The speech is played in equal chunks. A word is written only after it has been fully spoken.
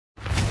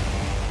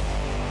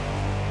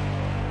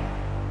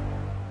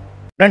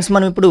Friends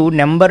మనం ఇప్పుడు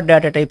number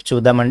data type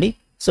చూద్దామండి.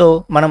 సో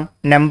మనం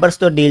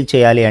నెంబర్స్తో డీల్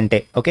చేయాలి అంటే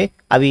ఓకే,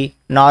 అవి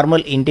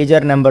నార్మల్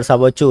ఇంటీజర్ నెంబర్స్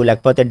అవ్వచ్చు,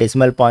 లేకపోతే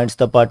డెసిమల్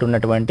పాయింట్స్తో పాటు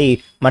ఉన్నటువంటి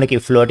మనకి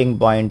ఫ్లోటింగ్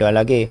పాయింట్,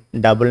 అలాగే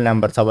డబుల్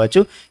నెంబర్స్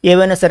అవ్వచ్చు.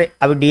 ఏవైనా సరే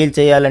అవి డీల్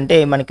చేయాలంటే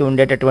మనకి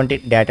ఉండేటటువంటి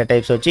డేటా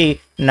టైప్స్ వచ్చి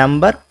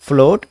number,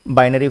 float,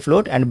 binary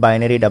float and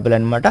binary double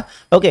అనమాట.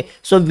 ఓకే,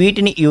 సో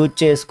వీటిని యూజ్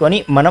చేసుకొని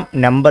మనం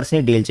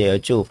నెంబర్స్ని డీల్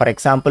చేయొచ్చు. ఫర్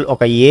ఎగ్జాంపుల్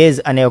ఒక ఏజ్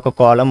అనే ఒక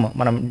కాలం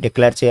మనం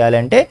డిక్లేర్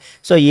చేయాలంటే,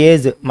 సో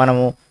ఏజ్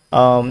మనము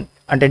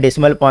అంటే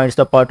డెసిమల్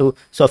పాయింట్స్తో పాటు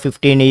సో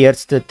 15 years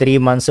 3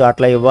 months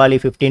అట్లా ఇవ్వాలి,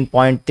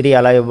 15.3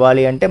 అలా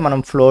ఇవ్వాలి అంటే మనం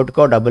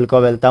ఫ్లోట్కో డబుల్కో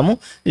వెళ్తాము,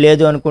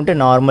 లేదు అనుకుంటే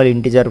నార్మల్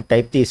ఇంటిజర్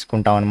టైప్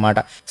తీసుకుంటాం అనమాట.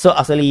 సో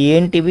అసలు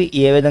ఏంటివి,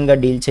 ఏ విధంగా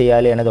డీల్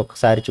చేయాలి అనేది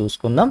ఒకసారి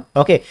చూసుకుందాం.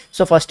 ఓకే,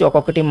 సో ఫస్ట్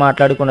ఒక్కొక్కటి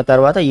మాట్లాడుకున్న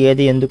తర్వాత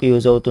ఏది ఎందుకు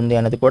యూజ్ అవుతుంది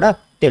అనేది కూడా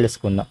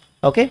తెలుసుకుందాం.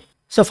 ఓకే,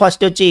 సో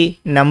ఫస్ట్ వచ్చి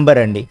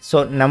నెంబర్ అండి. సో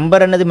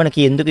నెంబర్ అన్నది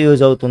మనకి ఎందుకు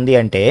యూజ్ అవుతుంది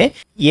అంటే,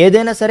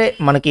 ఏదైనా సరే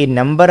మనకి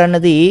నెంబర్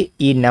అన్నది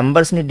ఈ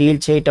నెంబర్స్ని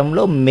డీల్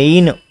చేయటంలో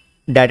మెయిన్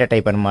డేటా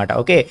టైప్ అనమాట.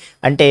 ఓకే,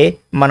 అంటే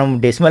మనం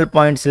డెసిమల్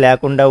పాయింట్స్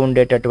లేకుండా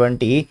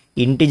ఉండేటటువంటి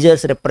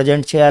ఇంటిజర్స్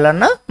రిప్రజెంట్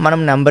చేయాలన్నా మనం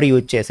నెంబర్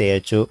యూజ్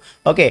చేసేయచ్చు.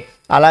 ఓకే,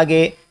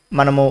 అలాగే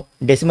మనము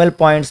డెసిమల్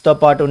పాయింట్స్తో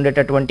పాటు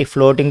ఉండేటటువంటి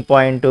ఫ్లోటింగ్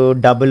పాయింట్,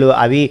 డబుల్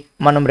అవి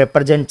మనం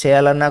రిప్రజెంట్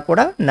చేయాలన్నా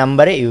కూడా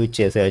నెంబరే యూజ్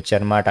చేసేయచ్చు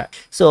అనమాట.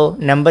 సో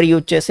నెంబర్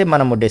యూజ్ చేసి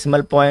మనము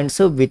decimal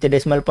points, with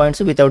decimal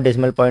points, without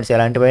decimal points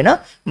ఎలాంటివైనా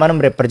మనం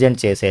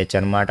రిప్రజెంట్ చేసేయచ్చు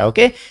అనమాట.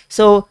 ఓకే,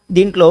 సో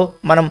దీంట్లో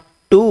మనం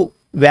 2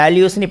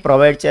 వాల్యూస్ని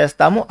ప్రొవైడ్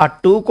చేస్తాము. ఆ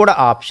 2 కూడా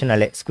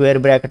ఆప్షనలే. స్క్వేర్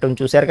బ్రాకెట్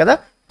చూసారు కదా,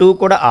 2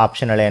 కూడా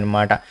ఆప్షనలే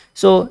అనమాట.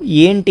 సో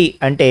ఏంటి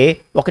అంటే,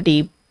 ఒకటి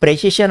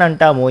ప్రెసిషన్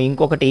అంటాము,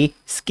 ఇంకొకటి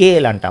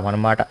స్కేల్ అంటాం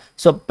అనమాట.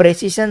 సో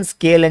ప్రెసిషన్,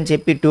 స్కేల్ అని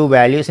చెప్పి 2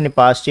 వాల్యూస్ని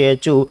పాస్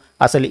చేయొచ్చు.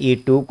 అసలు ఈ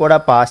 2 కూడా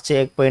పాస్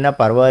చేయకపోయినా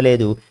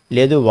పర్వాలేదు,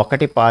 లేదు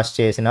ఒకటి పాస్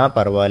చేసినా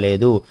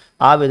పర్వాలేదు.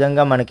 ఆ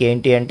విధంగా మనకి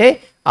ఏంటి అంటే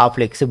ఆ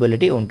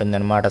ఫ్లెక్సిబిలిటీ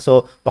ఉంటుందన్నమాట. సో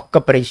ఒక్క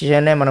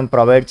ప్రెసిషన్నే మనం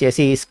ప్రొవైడ్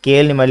చేసి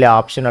స్కేల్ని మళ్ళీ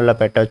ఆప్షనల్లో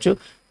పెట్టవచ్చు,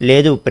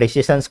 లేదు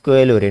ప్రెసిషన్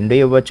స్కేల్ 2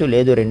 ఇవ్వచ్చు,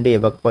 లేదు 2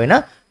 ఇవ్వకపోయినా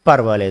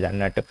పర్వాలేదు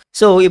అన్నట్టు.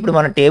 సో ఇప్పుడు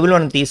మన టేబుల్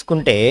మనం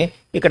తీసుకుంటే,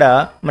 ఇక్కడ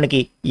మనకి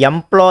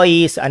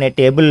ఎంప్లాయీస్ అనే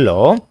టేబుల్లో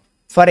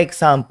ఫర్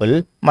ఎగ్జాంపుల్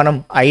మనం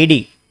ఐడి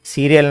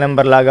సీరియల్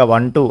నెంబర్ లాగా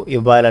 1 2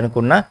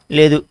 ఇవ్వాలనుకున్నా,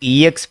 లేదు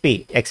ఈఎక్స్పి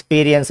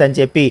ఎక్స్పీరియన్స్ అని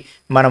చెప్పి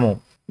మనము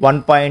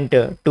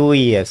 1.2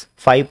 years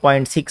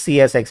 5.6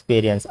 years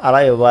ఎక్స్పీరియన్స్ అలా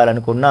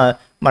ఇవ్వాలనుకున్నా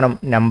మనం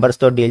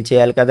నెంబర్స్తో డీల్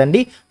చేయాలి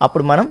కదండి.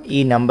 అప్పుడు మనం ఈ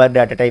నెంబర్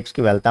డేటా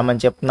టైప్స్కి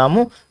వెళ్తామని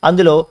చెప్తున్నాము.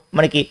 అందులో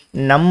మనకి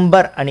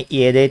నంబర్ అని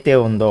ఏదైతే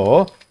ఉందో,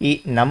 ఈ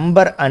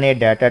నంబర్ అనే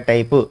డేటా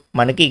టైపు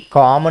మనకి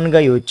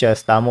కామన్గా యూజ్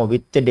చేస్తాము.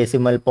 With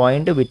decimal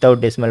point,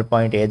 without decimal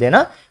point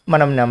ఏదైనా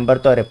మనం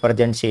నెంబర్తో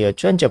రిప్రజెంట్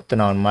చేయొచ్చు అని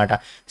చెప్తున్నాం అనమాట.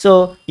 సో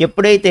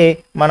ఎప్పుడైతే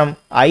మనం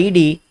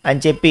ఐడి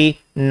అని చెప్పి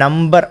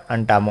నంబర్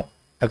అంటాము,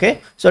 ఓకే,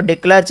 సో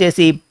డిక్లేర్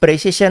చేసి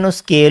ప్రెసిషన్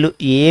స్కేలు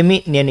ఏమి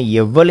నేను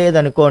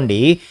ఇవ్వలేదనుకోండి,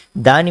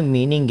 దాని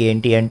మీనింగ్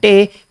ఏంటి అంటే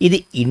ఇది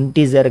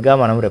ఇంటిజర్గా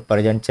మనం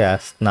రిప్రజెంట్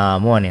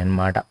చేస్తున్నాము అని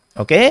అనమాట.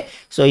 ఓకే,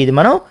 సో ఇది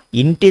మనం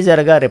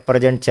ఇంటిజర్గా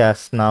రిప్రజెంట్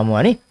చేస్తున్నాము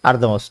అని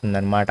అర్థం వస్తుంది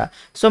అనమాట.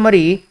 సో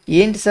మరి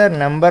ఏంటి సార్,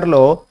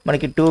 నెంబర్లో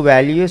మనకి 2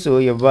 వాల్యూస్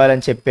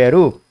ఇవ్వాలని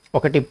చెప్పారు,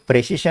 ఒకటి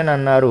ప్రెసిషన్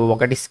అన్నారు,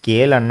 ఒకటి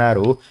స్కేల్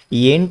అన్నారు.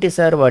 ఏంటి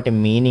సార్ వాటి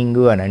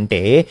మీనింగు అని అంటే,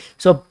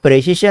 సో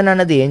ప్రెసిషన్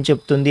అన్నది ఏం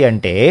చెప్తుంది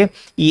అంటే,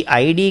 ఈ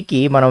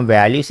ఐడికి మనం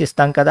వాల్యూస్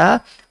ఇస్తాం కదా,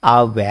 ఆ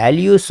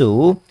వాల్యూస్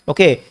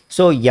ఓకే,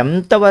 సో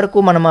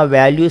ఎంతవరకు మనం ఆ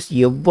వాల్యూస్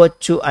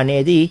ఇవ్వచ్చు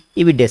అనేది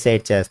ఇవి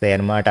డిసైడ్ చేస్తాయి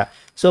అన్నమాట.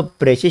 సో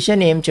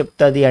ప్రెసిషన్ ఏం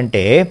చెప్తుంది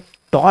అంటే,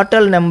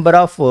 టోటల్ నెంబర్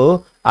ఆఫ్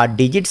ఆ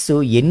డిజిట్స్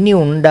ఎన్ని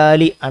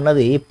ఉండాలి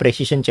అన్నది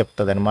ప్రెసిషన్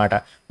చెప్తుంది అనమాట.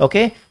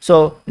 ఓకే, సో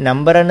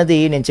నెంబర్ అన్నది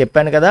నేను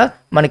చెప్పాను కదా,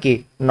 మనకి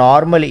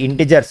normal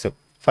integers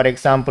for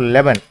example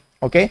 11,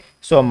 okay,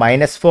 so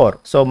 -4,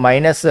 so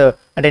minus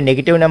అంటే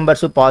నెగిటివ్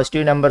నెంబర్స్,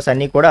 పాజిటివ్ నెంబర్స్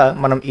అన్నీ కూడా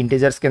మనం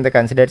ఇంటిజర్స్ కింద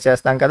కన్సిడర్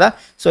చేస్తాం కదా.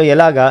 సో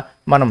ఎలాగా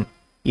మనం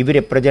ఇవి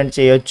రిప్రజెంట్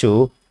చేయొచ్చు.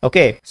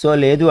 ఓకే, సో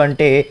లేదు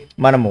అంటే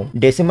మనము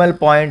డెసిమల్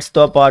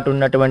పాయింట్స్తో పాటు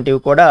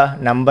ఉన్నటువంటివి కూడా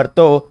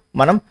నెంబర్తో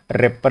మనం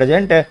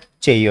రిప్రజెంట్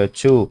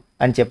చేయొచ్చు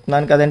అని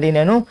చెప్తున్నాను కదండి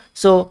నేను.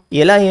 సో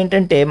ఇలా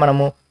ఏంటంటే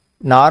మనము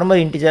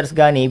నార్మల్ ఇంటిజర్స్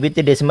కానీ, విత్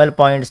డెసిమల్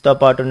పాయింట్స్తో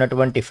పాటు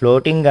ఉన్నటువంటి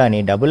ఫ్లోటింగ్ కానీ,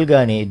 డబుల్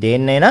కానీ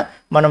దేన్నైనా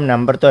మనం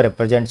నెంబర్తో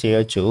రిప్రజెంట్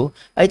చేయొచ్చు.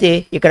 అయితే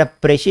ఇక్కడ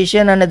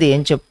ప్రెసిషన్ అన్నది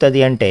ఏం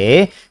చెప్తుంది అంటే,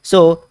 సో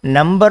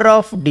నెంబర్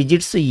ఆఫ్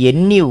డిజిట్స్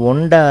ఎన్ని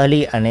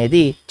ఉండాలి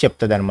అనేది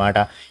చెప్తుంది అనమాట.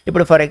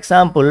 ఇప్పుడు ఫర్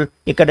ఎగ్జాంపుల్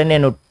ఇక్కడ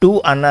నేను 2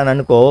 అన్నాను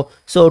అనుకో,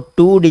 సో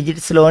 2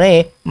 డిజిట్స్లోనే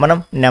మనం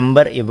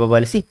నెంబర్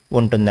ఇవ్వవలసి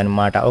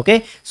ఉంటుందన్నమాట. ఓకే,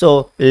 సో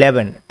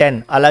 11 10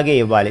 అలాగే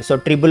ఇవ్వాలి. సో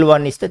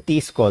 111 ఇస్తే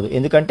తీసుకోదు,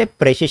 ఎందుకంటే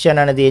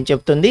ప్రెసిషన్ అనేది ఏం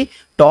చెప్తుంది,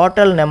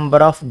 టోటల్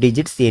నెంబర్ ఆఫ్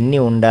డిజిట్స్ ఎన్ని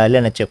ఉండాలి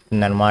అని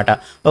చెప్తుంది అనమాట.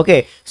 ఓకే,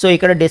 సో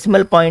ఇక్కడ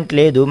డెసిమల్ పాయింట్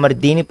లేదు, మరి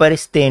దీని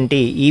పరిస్థితి ఏంటి,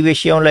 ఈ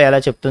విషయంలో ఎలా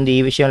చెప్తుంది,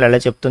 ఈ విషయంలో ఎలా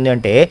చెప్తుంది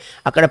అంటే,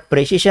 అక్కడ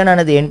ప్రెసిషన్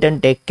అనేది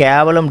ఏంటంటే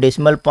కేవలం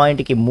డెసిమల్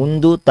పాయింట్కి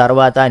ముందు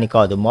తర్వాత అని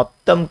కాదు,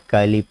 మొత్తం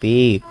కలిపి.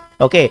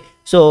 ఓకే,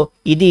 సో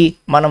ఇది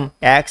మనం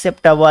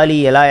యాక్సెప్ట్ అవ్వాలి.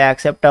 ఎలా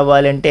యాక్సెప్ట్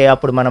అవ్వాలి అంటే,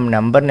 అప్పుడు మనం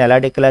నెంబర్ని ఎలా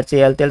డిక్లేర్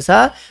చేయాలి తెలుసా,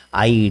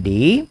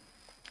 ఐడి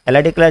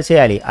ఎలా డిక్లేర్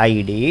చేయాలి,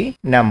 ఐడి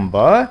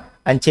నెంబర్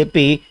అని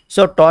చెప్పి.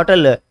 సో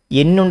టోటల్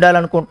ఎన్ని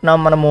ఉండాలనుకుంటున్నాం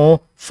మనము,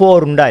 4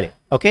 ఉండాలి.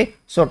 ఓకే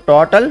సో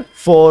టోటల్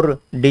 4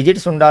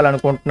 డిజిట్స్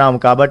ఉండాలనుకుంటున్నాము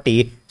కాబట్టి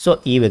సో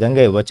ఈ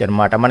విధంగా ఇవ్వచ్చు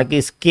అనమాట. మనకి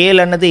స్కేల్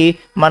అన్నది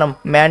మనం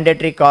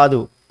మ్యాండేటరీ కాదు,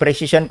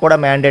 ప్రెసిషన్ కూడా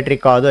మ్యాండేటరీ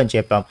కాదు అని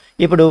చెప్పాం.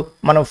 ఇప్పుడు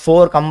మనం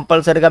 4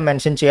 కంపల్సరీగా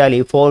మెన్షన్ చేయాలి.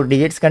 4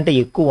 డిజిట్స్ కంటే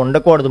ఎక్కువ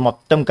ఉండకూడదు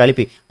మొత్తం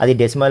కలిపి. అది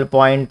డెసిమల్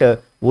పాయింట్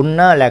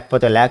ఉన్నా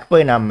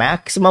లేకపోయినా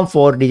మ్యాక్సిమం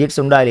 4 డిజిట్స్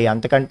ఉండాలి.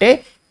 అంతకంటే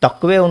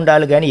తక్కువే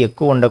ఉండాలి కానీ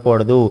ఎక్కువ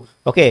ఉండకూడదు.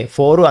 ఓకే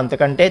 4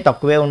 అంతకంటే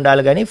తక్కువే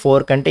ఉండాలి కానీ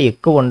 4 కంటే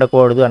ఎక్కువ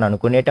ఉండకూడదు అని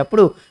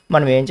అనుకునేటప్పుడు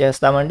మనం ఏం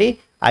చేస్తామండి,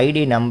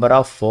 ఐడి నెంబర్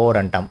ఆఫ్ 4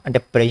 అంటాం. అంటే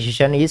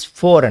ప్రెసిషన్ ఈజ్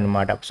 4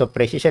 అనమాట. సో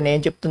ప్రెసిషన్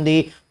ఏం చెప్తుంది,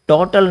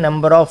 total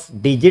number of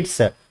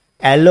digits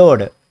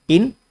allowed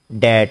in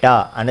data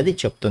అనేది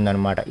చెప్తుంది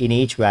అనమాట. ఇన్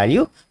ఈచ్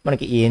వాల్యూ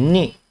మనకి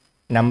ఎన్ని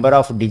నెంబర్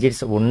ఆఫ్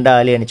డిజిట్స్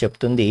ఉండాలి అని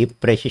చెప్తుంది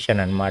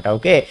ప్రెసిషన్ అనమాట.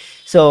 ఓకే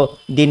సో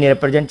దీన్ని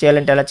రిప్రజెంట్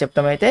చేయాలంటే ఎలా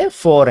చెప్తామైతే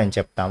 4 అని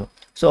చెప్తాము.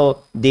 సో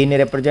దీన్ని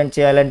రిప్రజెంట్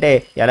చేయాలంటే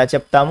ఎలా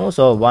చెప్తాము,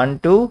 సో 1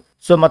 2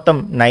 సో మొత్తం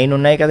 9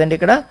 ఉన్నాయి కదండి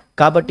ఇక్కడ.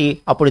 కాబట్టి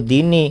అప్పుడు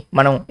దీన్ని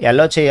మనం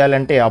ఎలా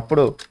చేయాలంటే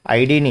అప్పుడు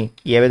ఐడిని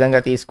ఏ విధంగా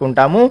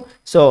తీసుకుంటాము,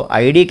 సో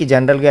ఐడికి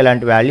జనరల్గా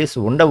ఇలాంటి వాల్యూస్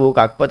ఉండవు,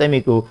 కాకపోతే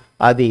మీకు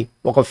అది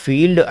ఒక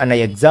ఫీల్డ్ అనే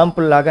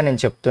ఎగ్జాంపుల్ లాగా నేను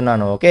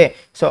చెప్తున్నాను. Okay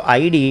so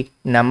ID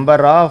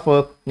number of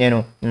నేను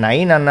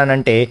 9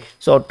 అన్నానంటే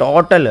సో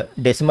టోటల్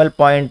డెసిమల్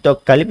పాయింట్తో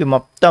కలిపి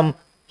మొత్తం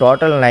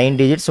టోటల్ 9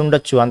 డిజిట్స్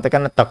ఉండొచ్చు,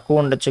 అంతకన్నా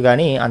తక్కువ ఉండొచ్చు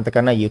కానీ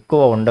అంతకన్నా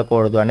ఎక్కువ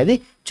ఉండకూడదు అనేది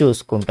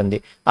చూసుకుంటుంది.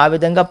 ఆ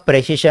విధంగా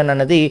ప్రెసిషన్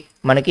అనేది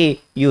మనకి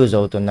యూజ్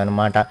అవుతుంది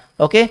అనమాట.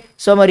 ఓకే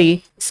సో మరి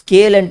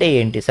స్కేల్ అంటే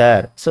ఏంటి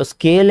సార్, సో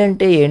స్కేల్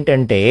అంటే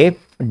ఏంటంటే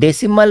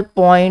డెసిమల్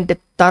పాయింట్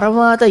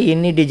తర్వాత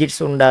ఎన్ని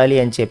డిజిట్స్ ఉండాలి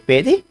అని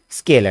చెప్పేది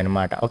స్కేల్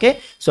అనమాట. ఓకే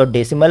సో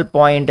డెసిమల్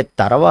పాయింట్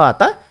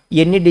తర్వాత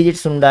ఎన్ని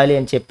డిజిట్స్ ఉండాలి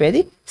అని చెప్పేది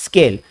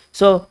స్కేల్.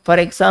 సో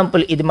ఫర్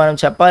ఎగ్జాంపుల్ ఇది మనం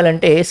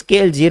చెప్పాలంటే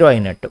స్కేల్ 0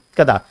 అయినట్టు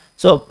కదా,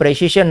 సో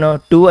ప్రెసిషన్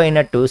 2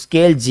 అయినట్టు,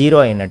 స్కేల్ 0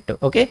 అయినట్టు.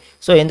 ఓకే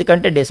సో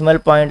ఎందుకంటే డెసిమల్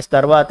పాయింట్స్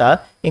తర్వాత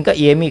ఇంకా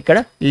ఏమీ ఇక్కడ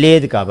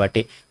లేదు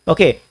కాబట్టి.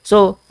 ఓకే సో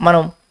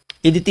మనం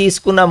ఇది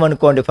తీసుకున్నాం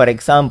అనుకోండి, ఫర్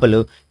ఎగ్జాంపుల్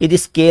ఇది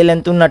స్కేల్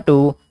ఎంత ఉన్నట్టు,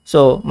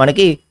 సో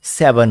మనకి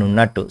 7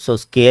 ఉన్నట్టు. సో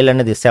స్కేల్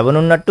అనేది 7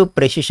 ఉన్నట్టు,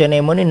 precision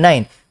ఏమోని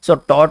 9. So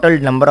total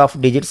number of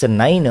digits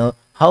 9.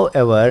 How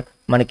ever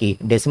మనకి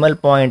డెసిమల్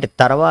పాయింట్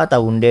తర్వాత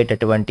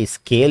ఉండేటటువంటి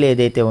స్కేల్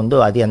ఏదైతే ఉందో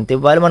అది ఎంత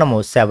ఇవ్వాలి, మనము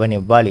 7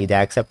 ఇవ్వాలి ఇది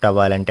యాక్సెప్ట్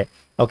అవ్వాలంటే.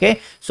 ఓకే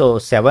సో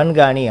 7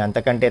 కానీ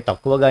అంతకంటే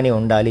తక్కువ కానీ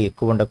ఉండాలి,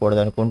 ఎక్కువ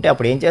ఉండకూడదు అనుకుంటే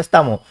అప్పుడు ఏం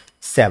చేస్తాము,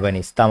 7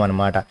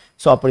 ఇస్తామన్నమాట.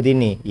 సో అప్పుడు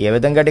దీన్ని ఏ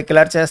విధంగా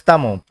డిక్లేర్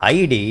చేస్తాము,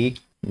 ఐడి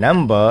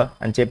నెంబర్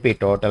అని చెప్పి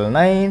total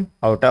 9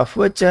 out of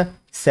which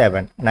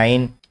 7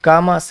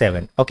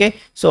 9,7. Okay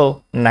so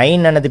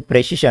 9 అనేది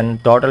precision,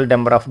 total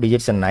number of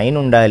digits 9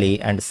 ఉండాలి,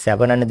 అండ్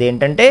 7 అనేది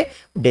ఏంటంటే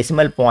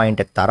డెసిమల్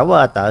పాయింట్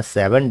తర్వాత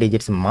 7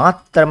 డిజిట్స్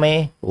మాత్రమే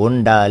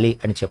ఉండాలి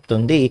అని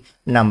చెప్తుంది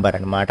నంబర్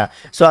అనమాట.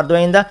 సో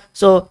అర్థమైందా.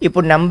 సో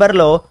ఇప్పుడు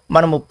నెంబర్లో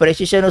మనము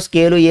ప్రెసిషన్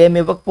స్కేలు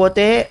ఏమి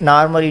ఇవ్వకపోతే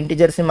నార్మల్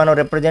ఇంటిజర్స్ని మనం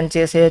రిప్రజెంట్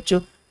చేసేయచ్చు,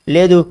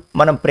 లేదు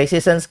మనం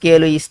ప్రెసిషన్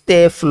స్కేలు ఇస్తే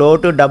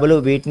ఫ్లోట్ డబుల్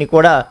వీటిని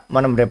కూడా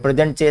మనం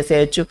రిప్రజెంట్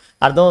చేసేయచ్చు.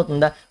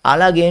 అర్థమవుతుందా.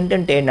 అలాగే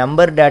ఏంటంటే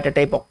నెంబర్ డేటా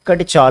టైప్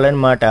ఒక్కటి చాలు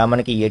అనమాట,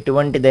 మనకి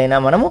ఎటువంటిదైనా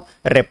మనము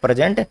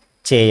రిప్రజెంట్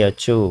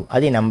చేయొచ్చు.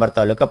 అది నెంబర్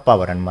తాలూకా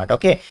పవర్ అనమాట.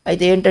 ఓకే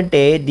అయితే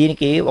ఏంటంటే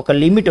దీనికి ఒక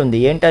లిమిట్ ఉంది.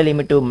 ఏంటా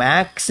లిమిట్,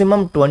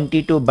 మ్యాక్సిమం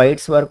 22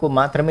 బైట్స్ వరకు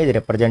మాత్రమే ఇది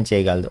రిప్రజెంట్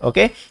చేయగలదు.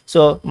 ఓకే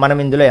సో మనం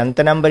ఇందులో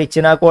ఎంత నెంబర్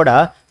ఇచ్చినా కూడా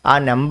ఆ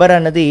నెంబర్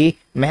అన్నది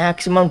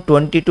మ్యాక్సిమం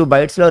 22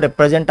 బైట్స్లో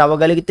రిప్రజెంట్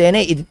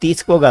అవ్వగలిగితేనే ఇది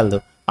తీసుకోగలదు.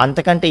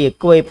 అంతకంటే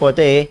ఎక్కువ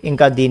అయిపోతే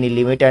ఇంకా దీని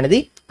లిమిట్ అనేది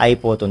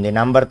అయిపోతుంది,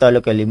 నెంబర్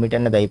తాలూకా లిమిట్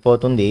అనేది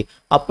అయిపోతుంది.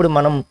 అప్పుడు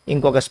మనం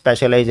ఇంకొక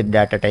స్పెషలైజ్డ్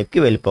డేటా టైప్కి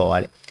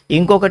వెళ్ళిపోవాలి.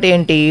 ఇంకొకటి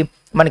ఏంటి,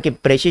 మనకి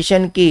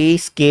ప్రెసిషన్కి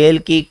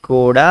స్కేల్కి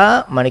కూడా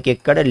మనకి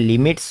ఇక్కడ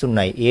లిమిట్స్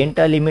ఉన్నాయి.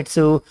 ఏంటా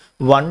లిమిట్స్,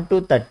 1 to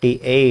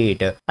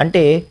 38.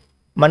 అంటే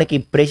మనకి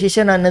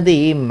ప్రెసిషన్ అన్నది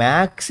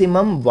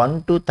మ్యాక్సిమం 1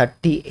 to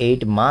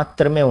 38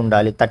 మాత్రమే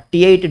ఉండాలి.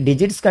 38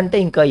 డిజిట్స్ కంటే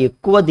ఇంకా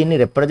ఎక్కువ దీన్ని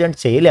రిప్రజెంట్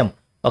చేయలేం.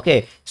 ఓకే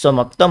సో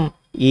మొత్తం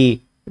ఈ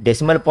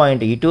డెసిమల్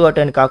పాయింట్ ఇటు అటు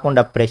అని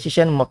కాకుండా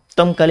ప్రెసిషన్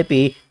మొత్తం కలిపి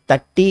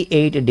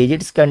 38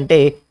 డిజిట్స్ కంటే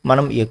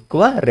మనం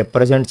ఎక్కువ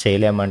represent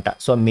చేయలేమంట.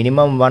 So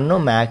minimum 1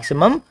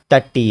 maximum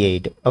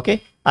 38. Okay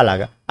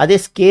అలాగా. అదే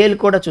స్కేల్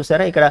కూడా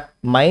చూసారా ఇక్కడ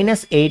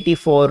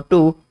 -84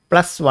 to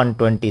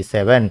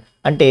 +127.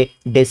 అంటే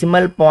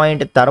డెసిమల్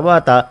పాయింట్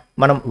తర్వాత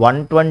మనం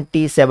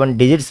 127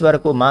 డిజిట్స్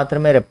వరకు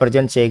మాత్రమే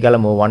రిప్రజెంట్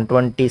చేయగలము.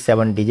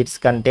 127 డిజిట్స్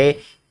కంటే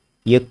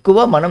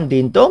ఎక్కువ మనం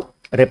దీంతో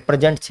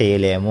రిప్రజెంట్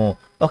చేయలేము.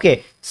 ఓకే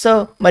సో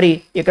మరి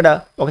ఇక్కడ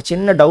ఒక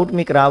చిన్న డౌట్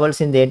మీకు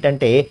రావాల్సింది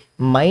ఏంటంటే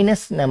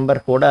మైనస్ నెంబర్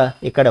కూడా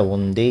ఇక్కడ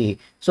ఉంది.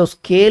 సో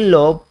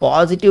స్కేల్లో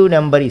పాజిటివ్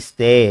నెంబర్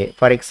ఇస్తే,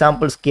 ఫర్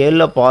ఎగ్జాంపుల్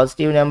స్కేల్లో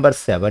పాజిటివ్ నెంబర్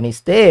 7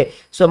 ఇస్తే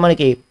సో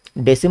మనకి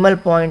డెసిమల్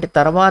పాయింట్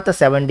తర్వాత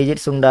 7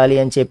 డిజిట్స్ ఉండాలి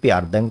అని చెప్పి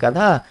అర్థం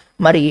కదా.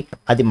 మరి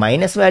అది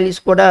మైనస్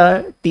వాల్యూస్ కూడా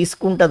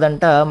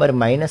తీసుకుంటుందంట. మరి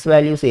మైనస్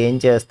వాల్యూస్ ఏం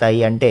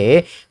చేస్తాయి అంటే,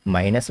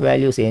 మైనస్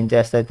వాల్యూస్ ఏం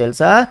చేస్తాయి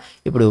తెలుసా,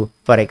 ఇప్పుడు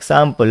for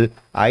example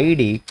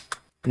ID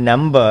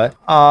number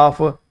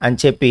of అని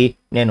చెప్పి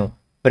నేను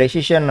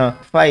ప్రెసిషన్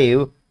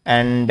 5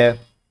 అండ్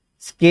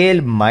స్కేల్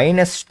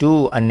 -2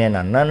 అని నేను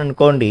అన్నాను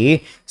అనుకోండి.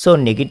 సో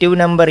నెగిటివ్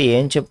నెంబర్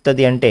ఏం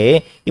చెప్తుంది అంటే,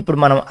 ఇప్పుడు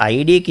మనం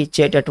ఐడికి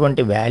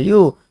ఇచ్చేటటువంటి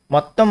వాల్యూ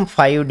మొత్తం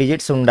 5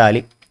 డిజిట్స్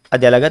ఉండాలి,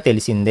 అది ఎలాగా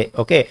తెలిసిందే.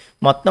 ఓకే,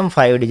 మొత్తం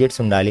 5 డిజిట్స్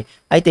ఉండాలి.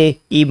 అయితే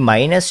ఈ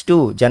 -2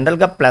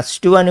 జనరల్గా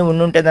 +2 అని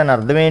ఉంటే దాని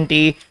అర్థం ఏంటి,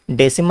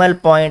 డెసిమల్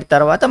పాయింట్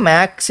తర్వాత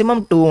మ్యాక్సిమం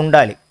 2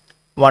 ఉండాలి.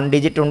 1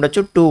 డిజిట్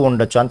ఉండొచ్చు, 2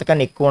 ఉండొచ్చు,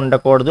 అంతకన్నా ఎక్కువ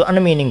ఉండకూడదు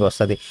అని మీనింగ్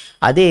వస్తుంది.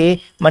 అదే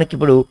మనకి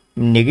ఇప్పుడు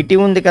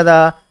నెగిటివ్ ఉంది కదా,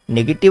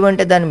 నెగిటివ్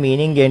అంటే దాని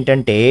మీనింగ్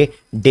ఏంటంటే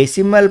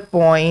డెసిమల్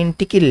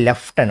పాయింట్కి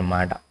లెఫ్ట్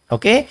అనమాట.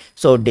 ఓకే,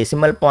 సో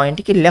డెసిమల్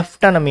పాయింట్కి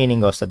లెఫ్ట్ అన్న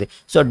మీనింగ్ వస్తుంది.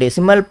 సో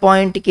డెసిమల్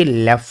పాయింట్కి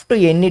లెఫ్ట్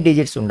ఎన్ని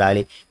డిజిట్స్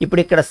ఉండాలి,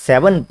 ఇప్పుడు ఇక్కడ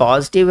 7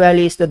 పాజిటివ్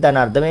వాల్యూ ఇస్తే దాని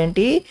అర్థం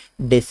ఏంటి,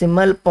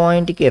 డెసిమల్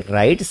పాయింట్కి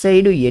రైట్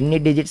సైడ్ ఎన్ని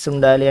డిజిట్స్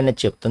ఉండాలి అని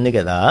చెప్తుంది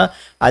కదా.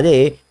 అదే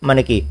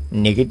మనకి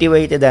నెగిటివ్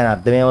అయితే దాని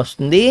అర్థం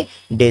ఏమొస్తుంది,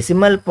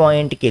 డెసిమల్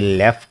పాయింట్కి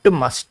లెఫ్ట్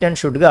మస్ట్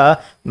అండ్ షుడ్గా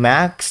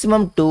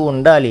మ్యాక్సిమం 2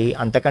 ఉండాలి,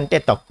 అంతకంటే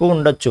తక్కువ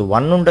ఉండొచ్చు,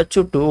 1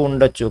 ఉండొచ్చు, 2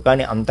 ఉండొచ్చు,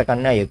 కానీ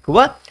అంతకన్నా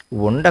ఎక్కువ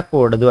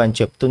ఉండకూడదు అని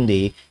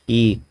చెప్తుంది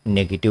ఈ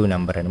నెగిటివ్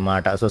నెంబర్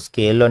అనమాట. సో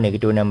స్కేల్లో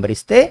నెగిటివ్ నెంబర్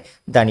ఇస్తే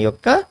దాని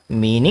యొక్క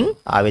మీనింగ్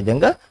ఆ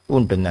విధంగా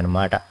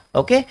ఉంటుందన్నమాట.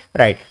 Okay,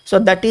 right. So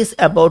that is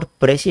about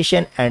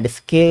precision and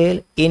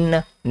scale in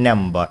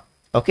number.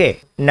 Okay,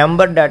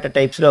 number data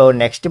టైప్స్లో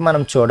next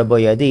మనం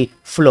చూడబోయేది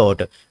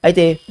ఫ్లోట్.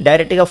 అయితే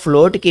డైరెక్ట్గా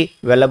ఫ్లోట్కి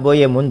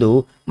వెళ్ళబోయే ముందు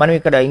మనం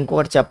ఇక్కడ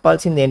ఇంకొకటి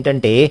చెప్పాల్సింది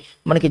ఏంటంటే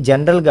మనకి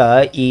జనరల్గా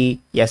ఈ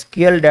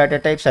SQL డేటా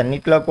టైప్స్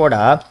అన్నిట్లో కూడా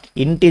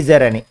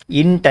ఇంటిజర్ అని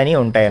ఇంట్ అని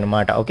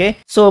ఉంటాయన్నమాట. ఓకే,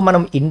 సో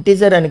మనం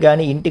ఇంటిజర్ అని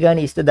కానీ ఇంట్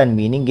కానీ ఇస్తే దాని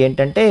మీనింగ్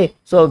ఏంటంటే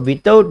సో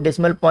వితౌట్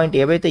డెసిమల్ పాయింట్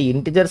ఏవైతే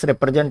ఇంటిజర్స్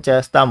రిప్రజెంట్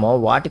చేస్తామో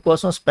వాటి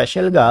కోసం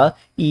స్పెషల్గా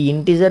ఈ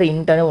ఇంటిజర్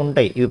ఇంట్ అని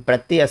ఉంటాయి. ఇవి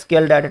ప్రతి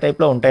SQL డేటా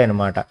టైప్లో ఉంటాయి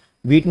అన్నమాట.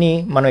 వీటిని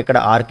మనం ఇక్కడ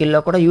ఆర్కిల్లో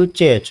కూడా యూజ్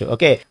చేయొచ్చు.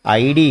 ఓకే,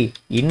 ఐడి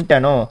ఇంట్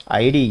అనో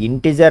ఐడి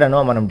ఇంటిజర్ అనో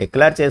మనం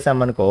డిక్లేర్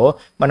చేసామనుకో,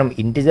 మనం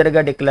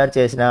ఇంటిజర్గా డిక్లేర్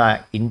చేసిన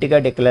ఇంటిగా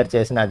డిక్లేర్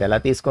చేసిన అది ఎలా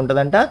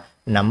తీసుకుంటుందంట,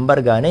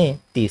 నెంబర్గానే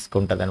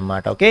తీసుకుంటుంది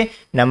అనమాట. ఓకే,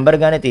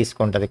 నెంబర్గానే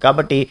తీసుకుంటుంది.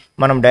 కాబట్టి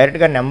మనం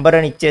డైరెక్ట్గా నెంబర్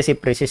అని ఇచ్చేసి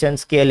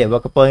ప్రెసిషన్ స్కేల్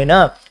ఇవ్వకపోయినా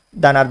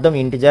దాని అర్థం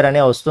ఇంటిజర్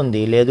అనే వస్తుంది.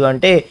 లేదు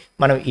అంటే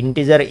మనం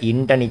ఇంటిజర్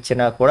ఇంట్ అని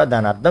ఇచ్చినా కూడా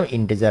దాని అర్థం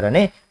ఇంటిజర్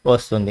అనే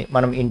వస్తుంది.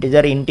 మనం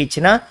ఇంటిజర్ ఇంట్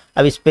ఇచ్చినా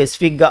అవి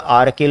స్పెసిఫిక్గా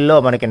ఆర్కిల్లో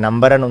మనకి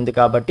నెంబర్ అని ఉంది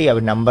కాబట్టి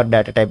అవి నెంబర్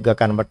డేటా టైప్గా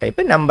కన్వర్ట్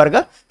అయిపోయి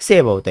నెంబర్గా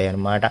సేవ్ అవుతాయి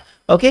అనమాట.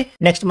 ఓకే,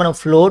 నెక్స్ట్ మనం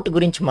ఫ్లోట్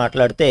గురించి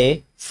మాట్లాడితే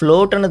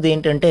ఫ్లోట్ అన్నది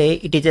ఏంటంటే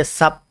it is a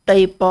sub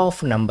type of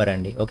number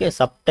అండి. Okay,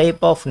 sub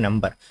type of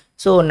number.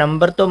 So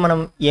నెంబర్తో మనం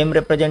ఏం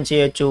రిప్రజెంట్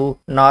చేయొచ్చు,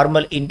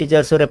 నార్మల్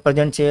ఇంటిజర్స్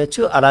రిప్రజెంట్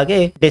చేయొచ్చు, అలాగే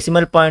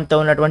డెసిమల్ పాయింట్తో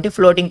ఉన్నటువంటి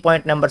ఫ్లోటింగ్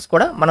పాయింట్ నెంబర్స్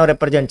కూడా మనం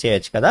రిప్రజెంట్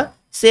చేయొచ్చు కదా,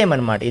 సేమ్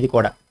అనమాట ఇది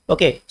కూడా.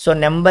 ఓకే, సో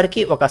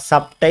నెంబర్కి ఒక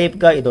సబ్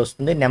టైప్గా ఇది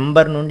వస్తుంది,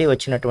 నెంబర్ నుండి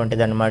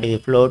వచ్చినటువంటిది అనమాట ఇది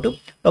ఫ్లోట్.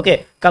 ఓకే,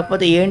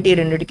 కాకపోతే ఏంటి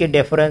రెండింటికి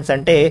డిఫరెన్స్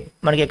అంటే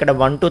మనకి ఇక్కడ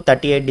 1 to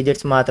 38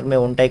 డిజిట్స్ మాత్రమే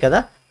ఉంటాయి కదా,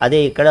 అదే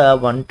ఇక్కడ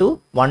 1 to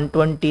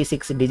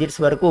 126 డిజిట్స్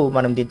వరకు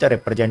మనం దీంతో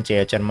రిప్రజెంట్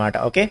చేయొచ్చు అనమాట.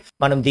 ఓకే,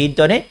 మనం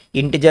దీంతోనే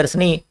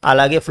ఇంటిజర్స్ని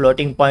అలాగే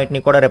ఫ్లోటింగ్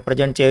పాయింట్ని కూడా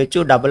రిప్రజెంట్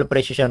చేయొచ్చు, డబుల్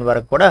ప్రెసిషన్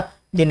వరకు కూడా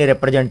దీన్ని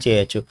రిప్రజెంట్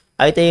చేయొచ్చు.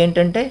 అయితే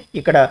ఏంటంటే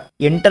ఇక్కడ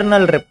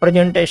ఇంటర్నల్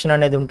రిప్రజెంటేషన్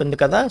అనేది ఉంటుంది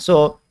కదా, సో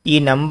ఈ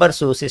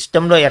నెంబర్స్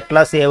సిస్టంలో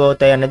ఎట్లా సేవ్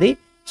అవుతాయి అనేది,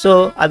 సో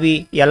అవి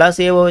ఎలా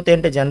సేవ్ అవుతాయి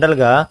అంటే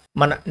జనరల్గా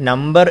మన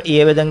నంబర్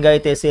ఏ విధంగా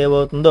అయితే సేవ్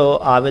అవుతుందో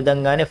ఆ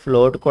విధంగానే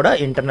ఫ్లోట్ కూడా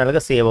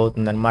ఇంటర్నల్గా సేవ్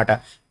అవుతుంది అనమాట.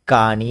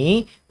 కానీ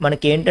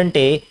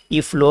మనకేంటంటే ఈ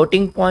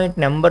ఫ్లోటింగ్ పాయింట్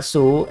నెంబర్స్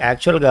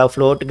యాక్చువల్గా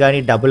ఫ్లోట్ కానీ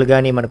డబుల్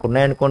కానీ మనకు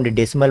ఉన్నాయనుకోండి,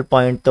 డెసిమల్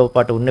పాయింట్తో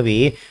పాటు ఉన్నవి,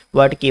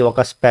 వాటికి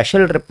ఒక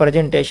స్పెషల్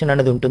రిప్రజెంటేషన్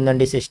అనేది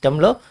ఉంటుందండి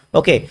సిస్టంలో.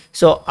 ఓకే,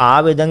 సో ఆ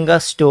విధంగా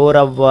స్టోర్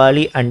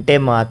అవ్వాలి అంటే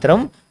మాత్రం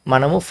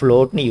మనము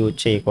ఫ్లోట్ని యూజ్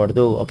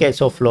చేయకూడదు. ఓకే,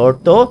 సో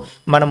ఫ్లోట్తో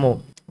మనము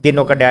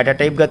దీన్ని ఒక డేటా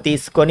టైప్గా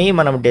తీసుకొని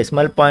మనం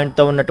డెసిమల్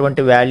పాయింట్తో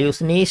ఉన్నటువంటి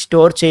వాల్యూస్ని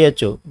స్టోర్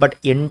చేయొచ్చు, బట్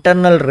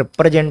ఇంటర్నల్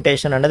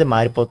రిప్రజెంటేషన్ అనేది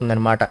మారిపోతుంది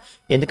అనమాట.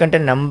 ఎందుకంటే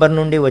నెంబర్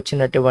నుండి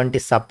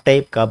వచ్చినటువంటి సబ్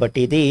టైప్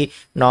కాబట్టి ఇది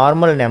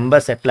నార్మల్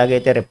నెంబర్స్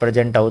ఎట్లాగైతే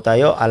రిప్రజెంట్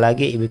అవుతాయో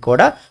అలాగే ఇవి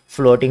కూడా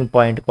ఫ్లోటింగ్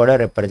పాయింట్ కూడా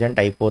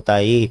రిప్రజెంట్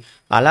అయిపోతాయి.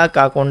 అలా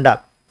కాకుండా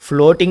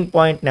floating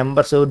point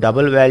numbers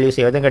double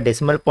values ఏ విధంగా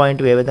డెసిమల్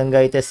పాయింట్ ఏ విధంగా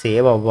అయితే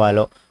సేవ్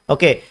అవ్వాలో,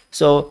 ఓకే,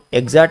 సో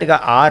ఎగ్జాక్ట్గా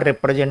ఆ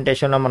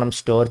రిప్రజెంటేషన్లో మనం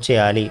స్టోర్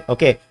చేయాలి.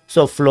 ఓకే,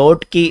 సో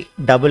ఫ్లోట్కి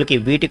డబుల్కి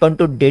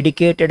వీటికంటూ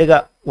డెడికేటెడ్గా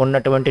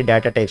ఉన్నటువంటి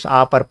డేటా టైప్స్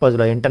ఆ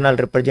పర్పస్లో ఇంటర్నల్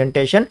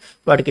రిప్రజెంటేషన్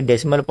వాటికి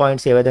డెసిమల్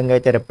పాయింట్స్ ఏ విధంగా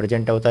అయితే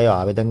రిప్రజెంట్ అవుతాయో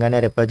ఆ విధంగానే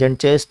రిప్రజెంట్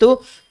చేస్తూ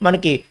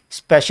మనకి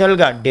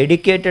స్పెషల్గా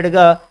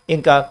డెడికేటెడ్గా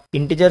ఇంకా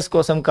ఇంటిజర్స్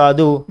కోసం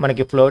కాదు,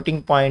 మనకి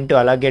ఫ్లోటింగ్ పాయింట్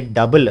అలాగే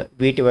డబుల్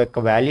వీటి యొక్క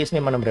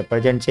వాల్యూస్ని మనం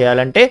రిప్రజెంట్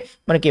చేయాలంటే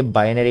మనకి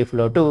బైనరీ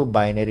ఫ్లోటు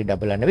బైనరీ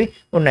డబుల్ అనేవి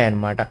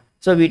ఉన్నాయన్నమాట.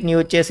 సో వీటిని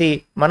యూజ్ చేసి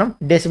మనం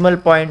డెసిమల్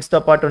పాయింట్స్తో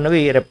పాటు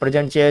ఉన్నవి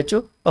రిప్రజెంట్ చేయొచ్చు.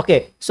 ఓకే,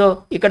 సో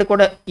ఇక్కడ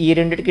కూడా ఈ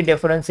రెండింటికి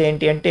డిఫరెన్స్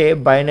ఏంటి అంటే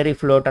బైనరీ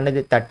ఫ్లోట్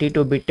అనేది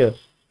 32 బిట్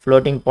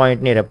ఫ్లోటింగ్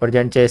పాయింట్ని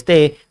రిప్రజెంట్ చేస్తే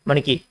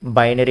మనకి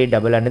బైనరీ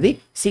డబుల్ అనేది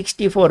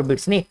 64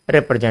 బిట్స్ని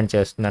రిప్రజెంట్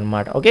చేస్తుంది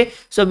అనమాట. ఓకే,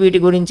 సో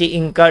వీటి గురించి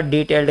ఇంకా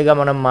డీటెయిల్డ్గా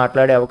మనం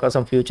మాట్లాడే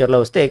అవకాశం ఫ్యూచర్లో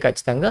వస్తే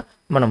ఖచ్చితంగా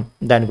మనం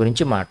దాని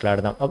గురించి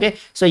మాట్లాడదాం. ఓకే,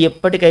 సో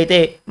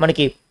ఎప్పటికైతే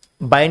మనకి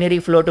బైనరీ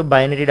ఫ్లోట్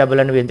బైనరీ డబుల్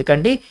అనేవి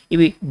ఎందుకంటే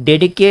ఇవి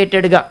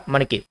డెడికేటెడ్గా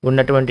మనకి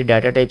ఉన్నటువంటి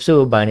data types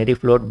binary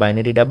float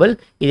binary double.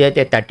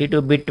 ఇదైతే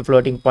 32 బిట్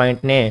ఫ్లోటింగ్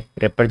పాయింట్నే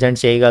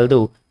రిప్రజెంట్ చేయగలదు,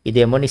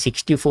 ఇదేమో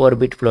 64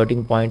 బిట్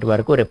ఫ్లోటింగ్ పాయింట్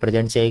వరకు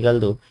రిప్రజెంట్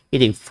చేయగలదు.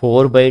 ఇది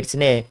 4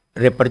 బైట్స్నే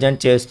రిప్రజెంట్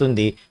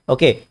చేస్తుంది.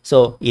 ఓకే, సో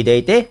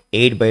ఇదైతే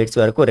 8 బైట్స్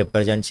వరకు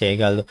రిప్రజెంట్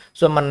చేయగలదు.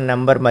 సో మన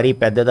నెంబర్ మరీ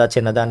పెద్దదా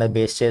చిన్నదా అనేది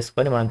బేస్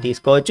చేసుకొని మనం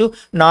తీసుకోవచ్చు.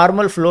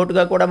 నార్మల్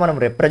ఫ్లోట్గా కూడా మనం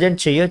రిప్రజెంట్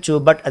చేయొచ్చు,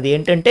 బట్ అది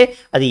ఏంటంటే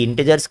అది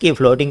ఇంటిజర్స్కి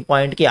ఫ్లోటింగ్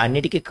పాయింట్కి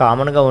అన్నిటికీ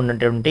కామన్గా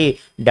ఉన్నటువంటి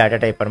డేటా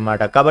టైప్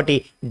అనమాట. కాబట్టి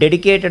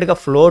డెడికేటెడ్గా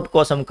ఫ్లోట్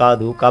కోసం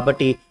కాదు,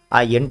 కాబట్టి ఆ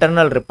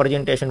ఇంటర్నల్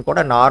రిప్రజెంటేషన్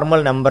కూడా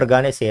నార్మల్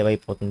నెంబర్గానే సేవ్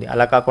అయిపోతుంది.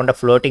 అలా కాకుండా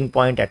ఫ్లోటింగ్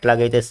పాయింట్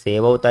ఎట్లాగైతే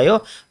సేవ్ అవుతాయో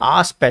ఆ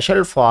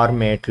స్పెషల్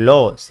ఫార్మేట్లో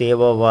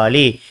సేవ్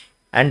అవ్వాలి.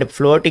 అండ్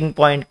ఫ్లోటింగ్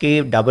పాయింట్కి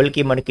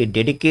డబుల్కి మనకి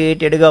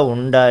డెడికేటెడ్గా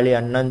ఉండాలి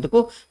అన్నందుకు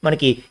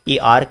మనకి ఈ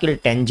ఆర్కిల్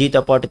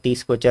 10Gతో పాటు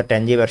తీసుకొచ్చారు.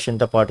 10G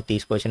వెర్షన్తో పాటు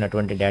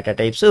తీసుకొచ్చినటువంటి డేటా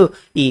టైప్స్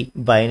ఈ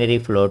బైనరీ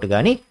ఫ్లోట్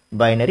కానీ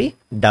బైనరీ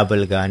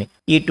డబుల్ కానీ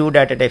ఈ 2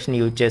 డేటా టైప్స్ని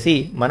యూజ్ చేసి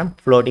మనం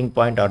ఫ్లోటింగ్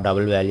పాయింట్ ఆర్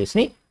డబుల్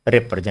వాల్యూస్ని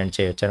రిప్రజెంట్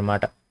చేయొచ్చు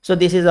అనమాట. So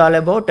this is all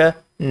about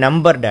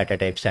number data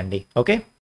types అండి. ఓకే.